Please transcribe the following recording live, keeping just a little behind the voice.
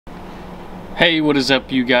Hey, what is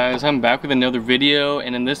up you guys? I'm back with another video,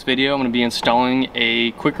 and in this video I'm going to be installing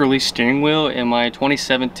a quick release steering wheel in my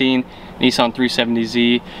 2017 Nissan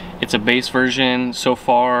 370Z. It's a base version. So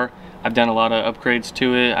far I've done a lot of upgrades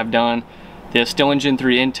to it. I've done the still engine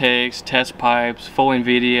 3 intakes, test pipes, full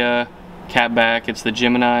NVIDIA, catback. It's the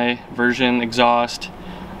Gemini version exhaust.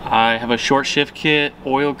 I have a short shift kit,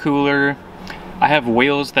 oil cooler. I have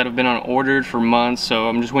wheels that have been on ordered for months, so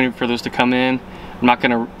I'm just waiting for those to come in. I'm not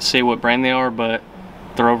gonna say what brand they are, but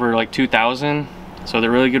they're over like 2,000, so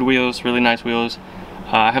they're really good wheels, really nice wheels.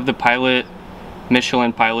 I have the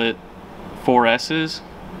Michelin Pilot 4S's.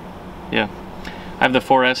 Yeah, I have the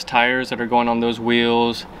 4S tires that are going on those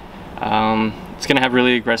wheels. It's gonna have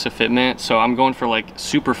really aggressive fitment, so I'm going for like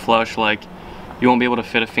super flush, like you won't be able to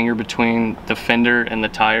fit a finger between the fender and the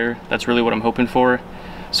tire. That's really what I'm hoping for.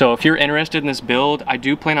 So if you're interested in this build, I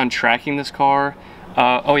do plan on tracking this car.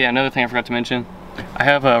 Oh yeah, another thing I forgot to mention. I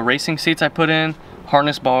have racing seats I put in,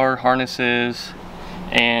 harness bar, harnesses,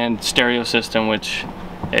 and stereo system, which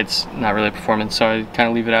it's not really a performance, so I kind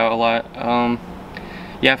of leave it out a lot.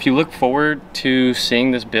 Yeah, if you look forward to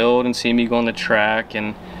seeing this build and seeing me go on the track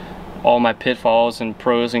and all my pitfalls and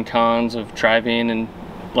pros and cons of driving and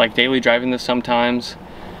like daily driving this sometimes,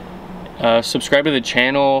 subscribe to the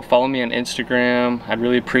channel, follow me on Instagram. I'd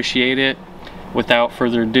really appreciate it. Without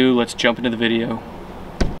further ado, let's jump into the video.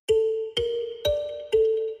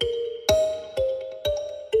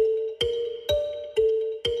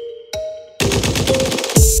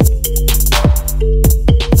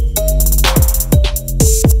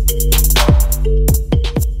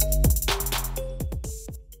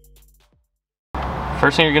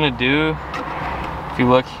 First thing you're gonna do, if you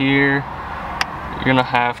look here, you're gonna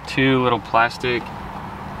have two little plastic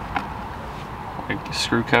like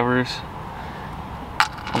screw covers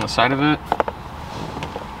on the side of it.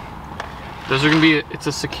 Those are gonna be, it's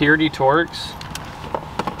a security Torx,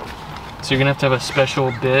 so you're gonna have a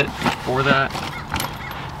special bit for that.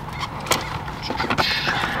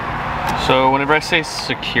 So whenever I say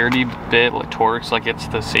security bit, like Torx, like it's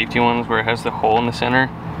the safety ones where it has the hole in the center,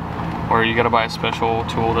 or you gotta buy a special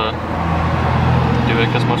tool to do it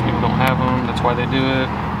because most people don't have them. That's why they do it.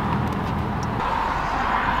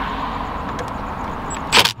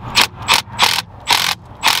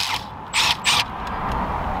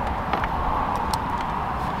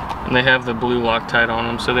 And they have the blue Loctite on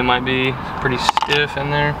them, so they might be pretty stiff in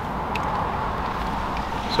there.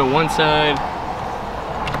 So one side,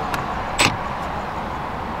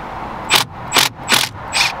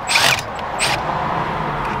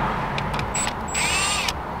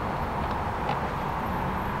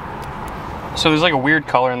 so there's like a weird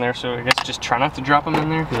color in there, so I guess just try not to drop them in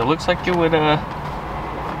there because it looks like it would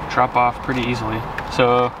drop off pretty easily.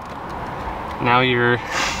 So now your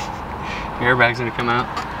airbag's gonna come out,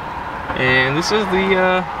 and this is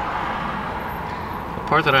the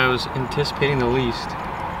part that I was anticipating the least.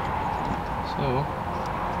 So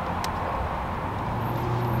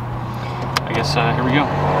I guess here we go.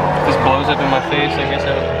 If this blows up in my face, I guess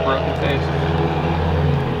I have a broken face.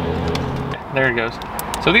 There it goes.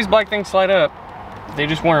 So these black things slide up. They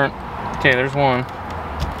just weren't. Okay, there's one.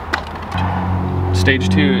 Stage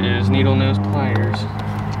 2 is needle nose pliers.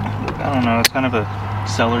 I don't know, it's kind of a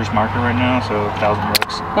seller's market right now, so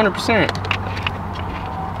 $1,000. 100%.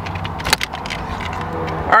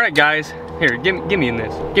 Alright guys, here, give me in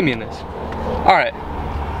this. Give me in this. Alright.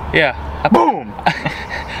 Yeah. Boom!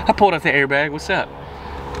 I pulled out the airbag. What's up?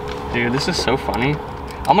 Dude, this is so funny.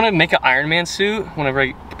 I'm gonna make an Iron Man suit whenever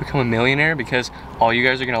I become a millionaire, because all you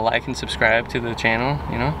guys are gonna like and subscribe to the channel,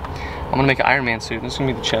 you know? I'm gonna make an Iron Man suit. This is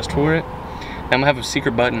gonna be the chest for it. Then I'm gonna have a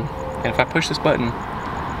secret button. And if I push this button,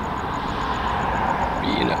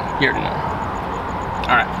 you already know.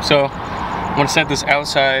 Alright, so I'm gonna set this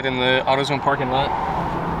outside in the AutoZone parking lot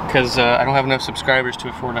because I don't have enough subscribers to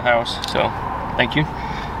afford a house, so thank you.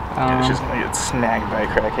 Yeah, it's just gonna get snagged by a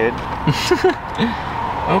crackhead.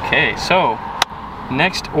 Okay, so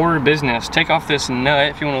next order of business, take off this nut.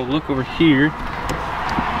 If you want to look over here,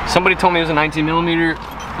 somebody told me it was a 19mm.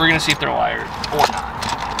 We're gonna see if they're wired or not.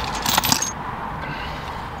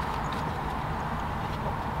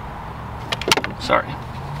 Sorry.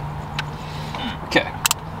 Okay,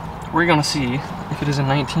 we're gonna see if it is a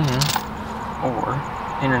 19 or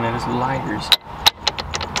internet is liars.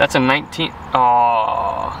 That's a 19.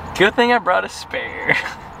 Oh, good thing I brought a spare.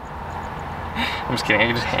 I'm just kidding. I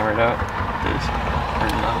can just hammer it out.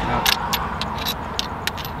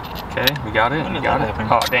 Okay, we got it. We got it.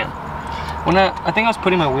 Oh damn. When I think I was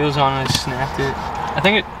putting my wheels on and I snapped it. I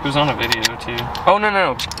think it was on a video too. Oh no,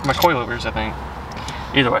 my coilovers I think.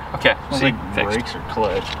 Either way, okay. Like brakes or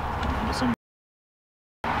clutch.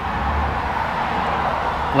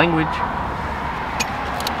 Language.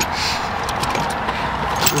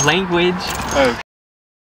 Language. Oh.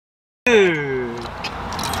 Dude.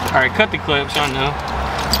 Alright, cut the clip so I know.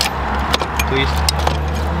 Please.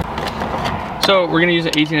 So we're gonna use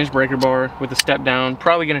an 18-inch breaker bar with a step down.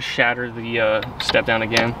 Probably gonna shatter the step down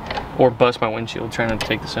again, or bust my windshield trying to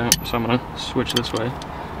take this out. So I'm gonna switch this way.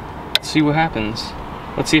 Let's see what happens.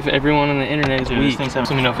 Let's see if everyone on the internet is weak. Let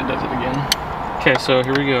me know if it does it again. Okay, so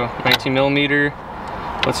here we go. 19 millimeter.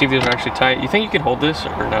 Let's see if these are actually tight. You think you could hold this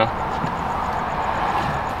or no?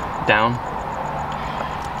 Down.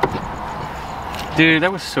 Dude,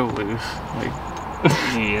 that was so loose. Like,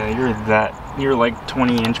 yeah, you're like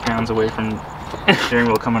 20 inch-pounds away from the steering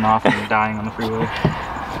wheel coming off and dying on the freeway.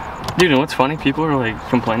 Dude, and what's funny? People are like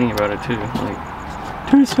complaining about it too.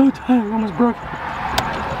 Like, dude, it's so tight. I almost broke it.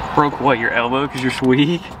 Broke what? Your elbow? Because you're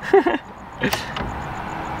weak?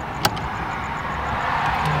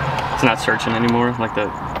 It's not searching anymore, like the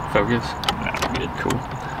focus. No, good, cool.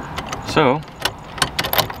 So,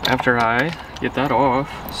 after I get that off,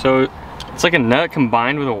 so it's like a nut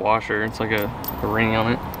combined with a washer. It's like a ring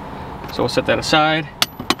on it. So we'll set that aside,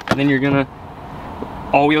 and then you're gonna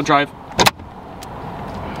all-wheel drive.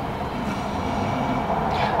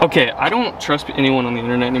 Okay, I don't trust anyone on the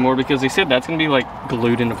internet anymore because they said that's gonna be like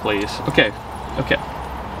glued into place. Okay.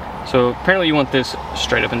 So apparently you want this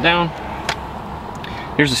straight up and down.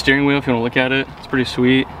 Here's the steering wheel if you want to look at it. It's pretty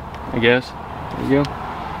sweet, I guess. There you go.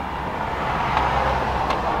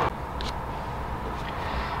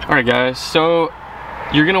 Alright guys, so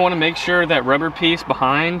you're gonna want to make sure that rubber piece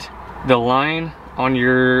behind the line on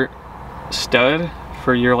your stud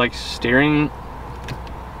for your like steering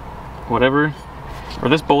whatever, where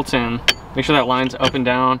this bolts in, make sure that line's up and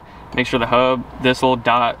down. Make sure the hub, this little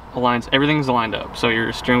dot aligns, everything's lined up, so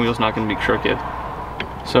your steering wheel's not going to be crooked.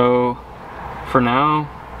 So for now,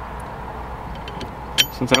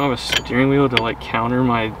 since I don't have a steering wheel to like counter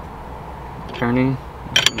my turning,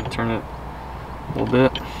 I'm just going to turn it a little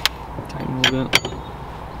bit, tighten a little bit.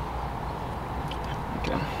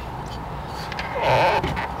 Okay.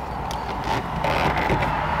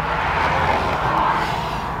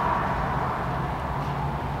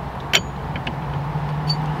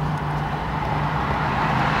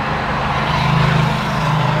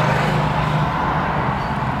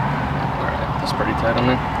 Pretty tight on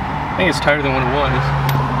there. I think it's tighter than what it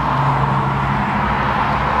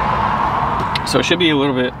was. So it should be a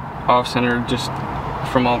little bit off-center just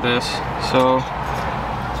from all this. So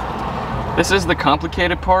this is the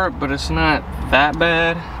complicated part, but it's not that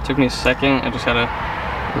bad. It took me a second. I just had to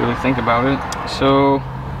really think about it. So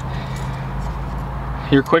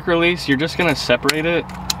your quick release, you're just gonna separate it.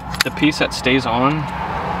 The piece that stays on,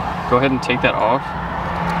 go ahead and take that off.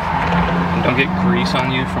 Don't get grease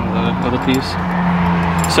on you from the other piece.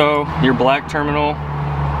 So your black terminal,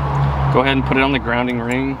 go ahead and put it on the grounding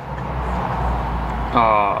ring.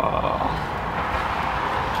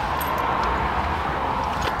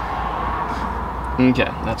 Okay,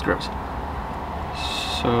 that's gross.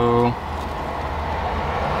 So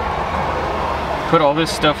put all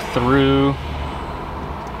this stuff through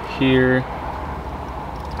here.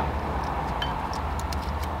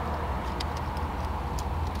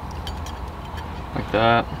 Like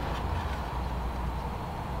that.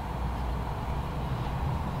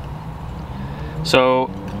 So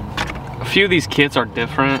a few of these kits are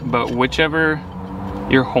different, but whichever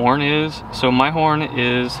your horn is, so my horn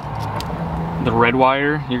is the red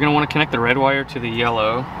wire. You're gonna want to connect the red wire to the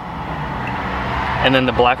yellow and then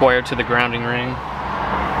the black wire to the grounding ring.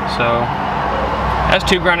 So it has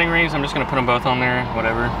two grounding rings. I'm just gonna put them both on there,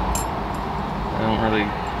 whatever. I don't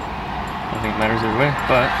think it matters either way,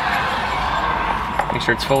 but make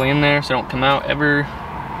sure it's fully in there so it don't come out ever.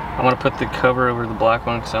 I'm gonna put the cover over the black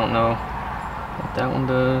one because I don't know what that one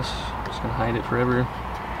does. I'm just gonna hide it forever.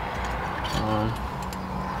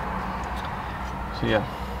 So yeah,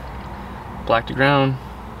 black to ground,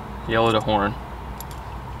 yellow to horn.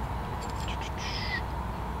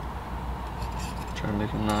 Try to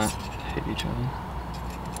make them not hit each other.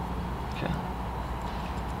 Okay.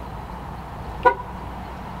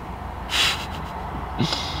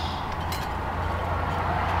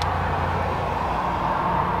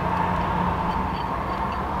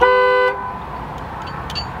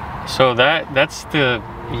 So that's the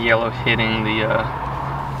yellow hitting the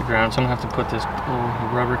ground. So I'm gonna have to put this little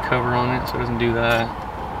rubber cover on it so it doesn't do that.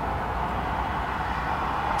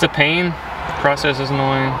 It's a pain. The process is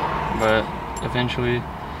annoying, but eventually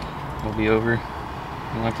it'll be over.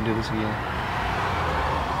 I don't have to do this again.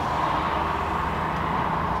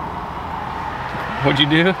 What'd you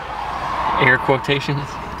do? Air quotations?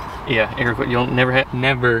 Yeah, air quote. You'll never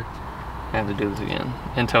have to do this again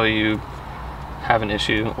until you have an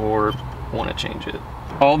issue or want to change it.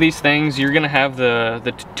 All these things, you're gonna have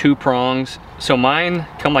the two prongs. So mine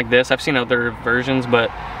come like this. I've seen other versions,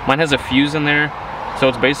 but mine has a fuse in there. So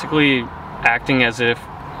it's basically acting as if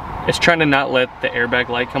it's trying to not let the airbag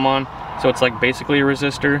light come on. So it's like basically a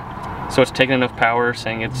resistor. So it's taking enough power,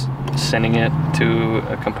 saying it's sending it to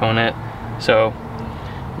a component. So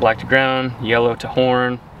black to ground, yellow to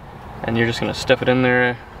horn, and you're just gonna stuff it in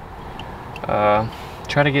there.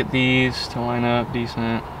 Try to get these to line up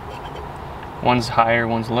decent. One's higher,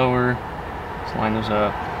 one's lower. Let's line those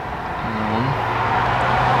up.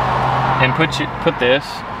 And put this,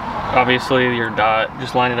 obviously your dot,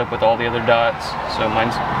 just line it up with all the other dots. So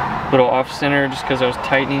mine's a little off center just because I was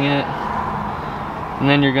tightening it. And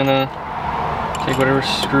then you're gonna take whatever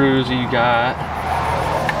screws you got.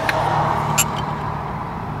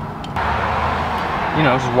 You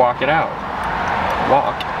know, just walk it out.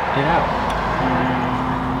 Walk it out.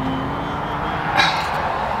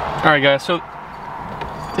 Alright guys, so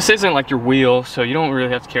this isn't like your wheel, so you don't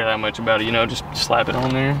really have to care that much about it, you know, just slap it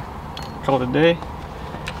on there, call it a day.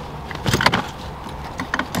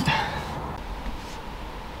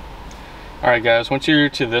 Alright guys, once you're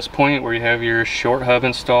to this point where you have your short hub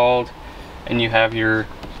installed and you have your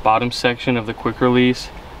bottom section of the quick release,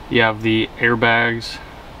 you have the airbags,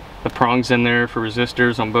 the prongs in there for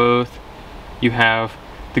resistors on both, you have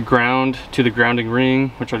the ground to the grounding ring,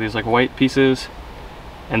 which are these like white pieces,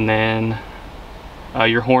 and then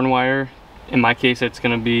your horn wire. In my case, it's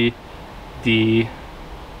going to be the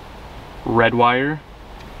red wire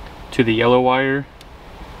to the yellow wire,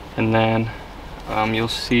 and then you'll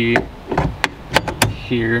see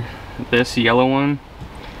here this yellow one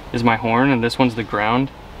is my horn and this one's the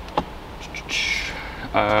ground.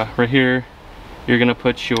 Right here you're gonna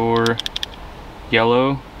put your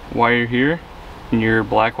yellow wire here and your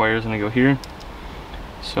black wire is gonna go here.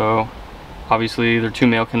 So obviously they're two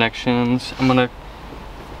male connections. I'm gonna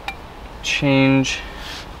change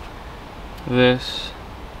this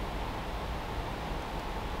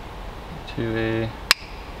to a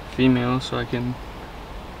female so I can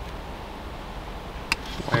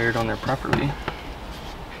wire it on there properly.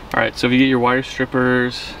 Alright, so if you get your wire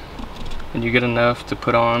strippers and you get enough to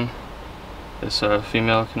put on this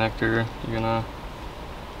female connector, you're gonna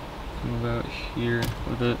come about here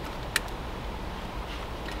with it.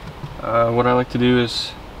 What I like to do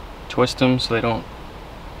is twist them so they don't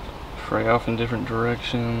fray off in different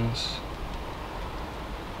directions.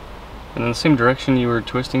 And in the same direction you were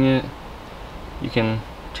twisting it, you can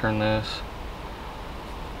turn this.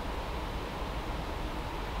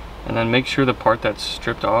 And then make sure the part that's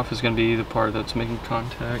stripped off is going to be the part that's making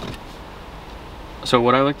contact. So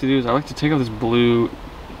what I like to do is I like to take off this blue.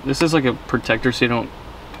 This is like a protector so you don't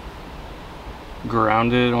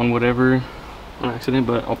ground it on whatever on accident,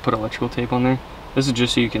 but I'll put electrical tape on there. This is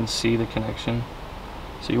just so you can see the connection.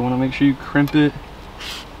 So you want to make sure you crimp it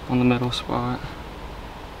on the metal spot.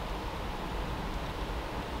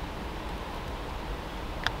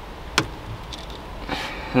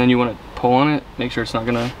 And then you want to pull on it, make sure it's not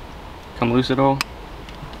gonna come loose at all.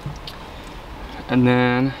 And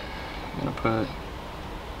then I'm gonna put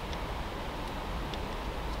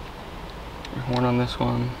your horn on this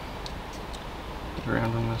one,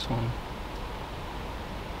 ground on this one.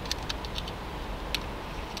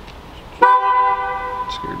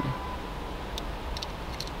 Scared me.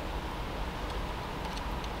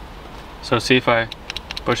 So see if I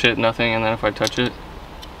push it, nothing, and then if I touch it,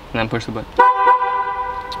 and then push the button.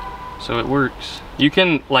 So it works. You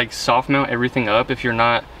can like soft mount everything up if you're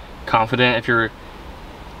not confident, if you're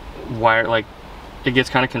wired, like it gets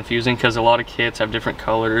kind of confusing because a lot of kits have different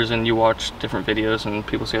colors and you watch different videos and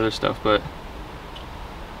people say other stuff, but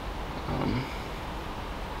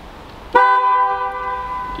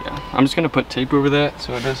yeah, I'm just gonna put tape over that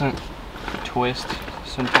so it doesn't twist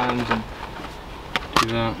sometimes and do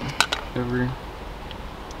that, whatever.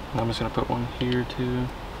 I'm just gonna put one here too.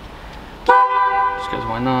 Just because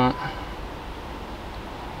why not?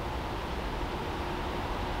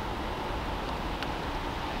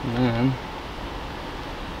 And then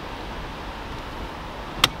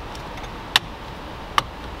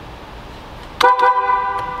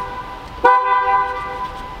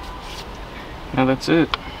now that's it.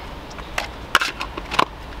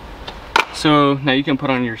 So now you can put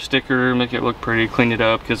on your sticker, make it look pretty, clean it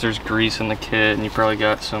up because there's grease in the kit and you probably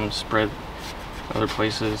got some spread other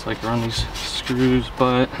places like around these screws,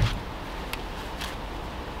 but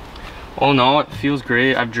all in all it feels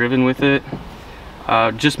great. I've driven with it.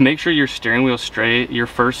 Just make sure your steering wheel's straight. Your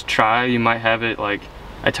first try you might have it like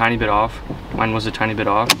a tiny bit off. Mine was a tiny bit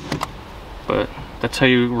off, but That's how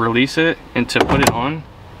you release it. And to put it on,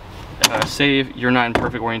 say if you're not in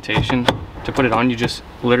perfect orientation, to put it on, you just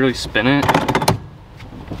literally spin it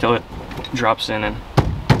until it drops in and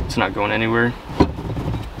it's not going anywhere.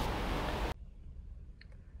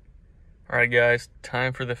 Alright guys,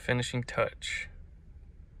 time for the finishing touch.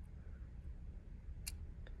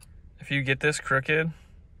 If you get this crooked,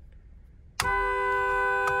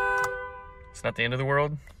 it's not the end of the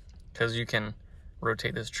world, because you can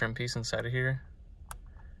rotate this trim piece inside of here.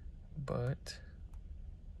 But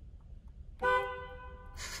there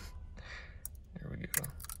we go.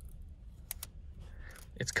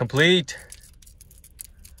 It's complete.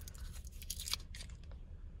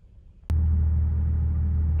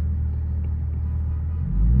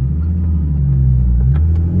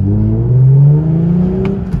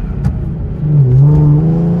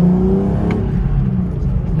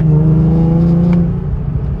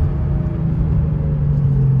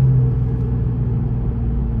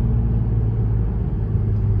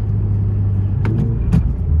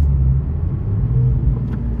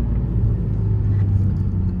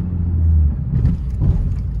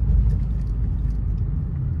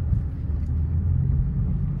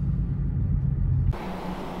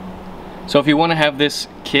 So if you want to have this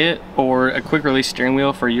kit or a quick release steering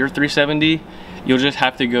wheel for your 370, you'll just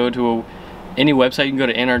have to go to any website. You can go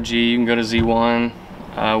to NRG, you can go to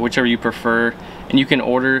Z1, whichever you prefer, and you can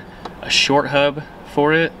order a short hub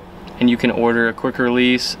for it, and you can order a quick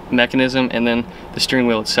release mechanism and then the steering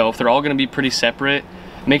wheel itself. They're all going to be pretty separate.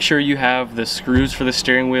 Make sure you have the screws for the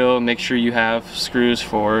steering wheel, make sure you have screws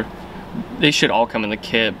for, they should all come in the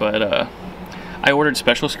kit, but I ordered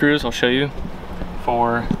special screws, I'll show you,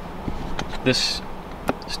 for this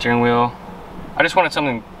steering wheel. I just wanted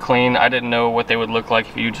something clean. I didn't know what they would look like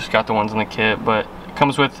if you just got the ones in the kit, but it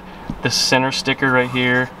comes with this center sticker right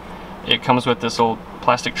here. It comes with this old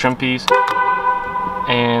plastic trim piece,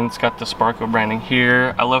 and it's got the Sparco branding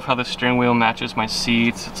here. I love how the steering wheel matches my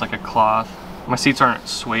seats. It's like a cloth. My seats aren't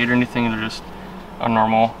suede or anything, they're just a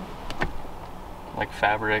normal like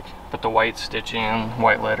fabric, but the white stitching,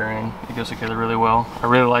 white lettering, it goes together really well. I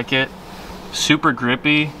really like it. Super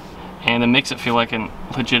grippy, and it makes it feel like a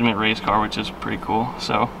legitimate race car, which is pretty cool.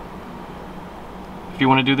 So if you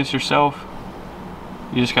want to do this yourself,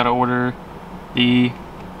 you just got to order the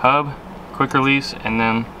hub, quick release, and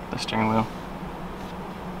then the steering wheel.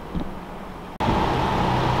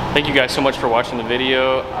 Thank you guys so much for watching the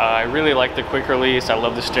video. I really like the quick release. I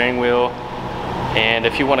love the steering wheel. And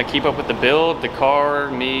if you want to keep up with the build, the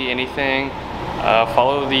car, me, anything,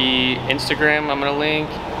 follow the Instagram I'm going to link,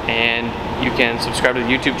 and you can subscribe to the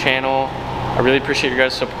YouTube channel. I really appreciate your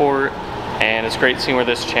guys' support, and it's great seeing where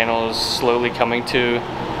this channel is slowly coming to.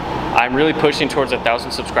 I'm really pushing towards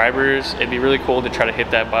 1,000 subscribers. It'd be really cool to try to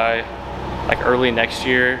hit that by like early next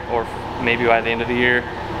year, or maybe by the end of the year.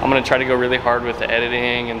 I'm gonna try to go really hard with the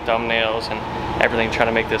editing and thumbnails and everything, try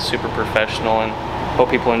to make this super professional, and hope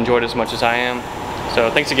people enjoy it as much as I am. So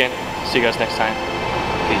thanks again. See you guys next time.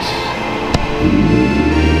 Peace.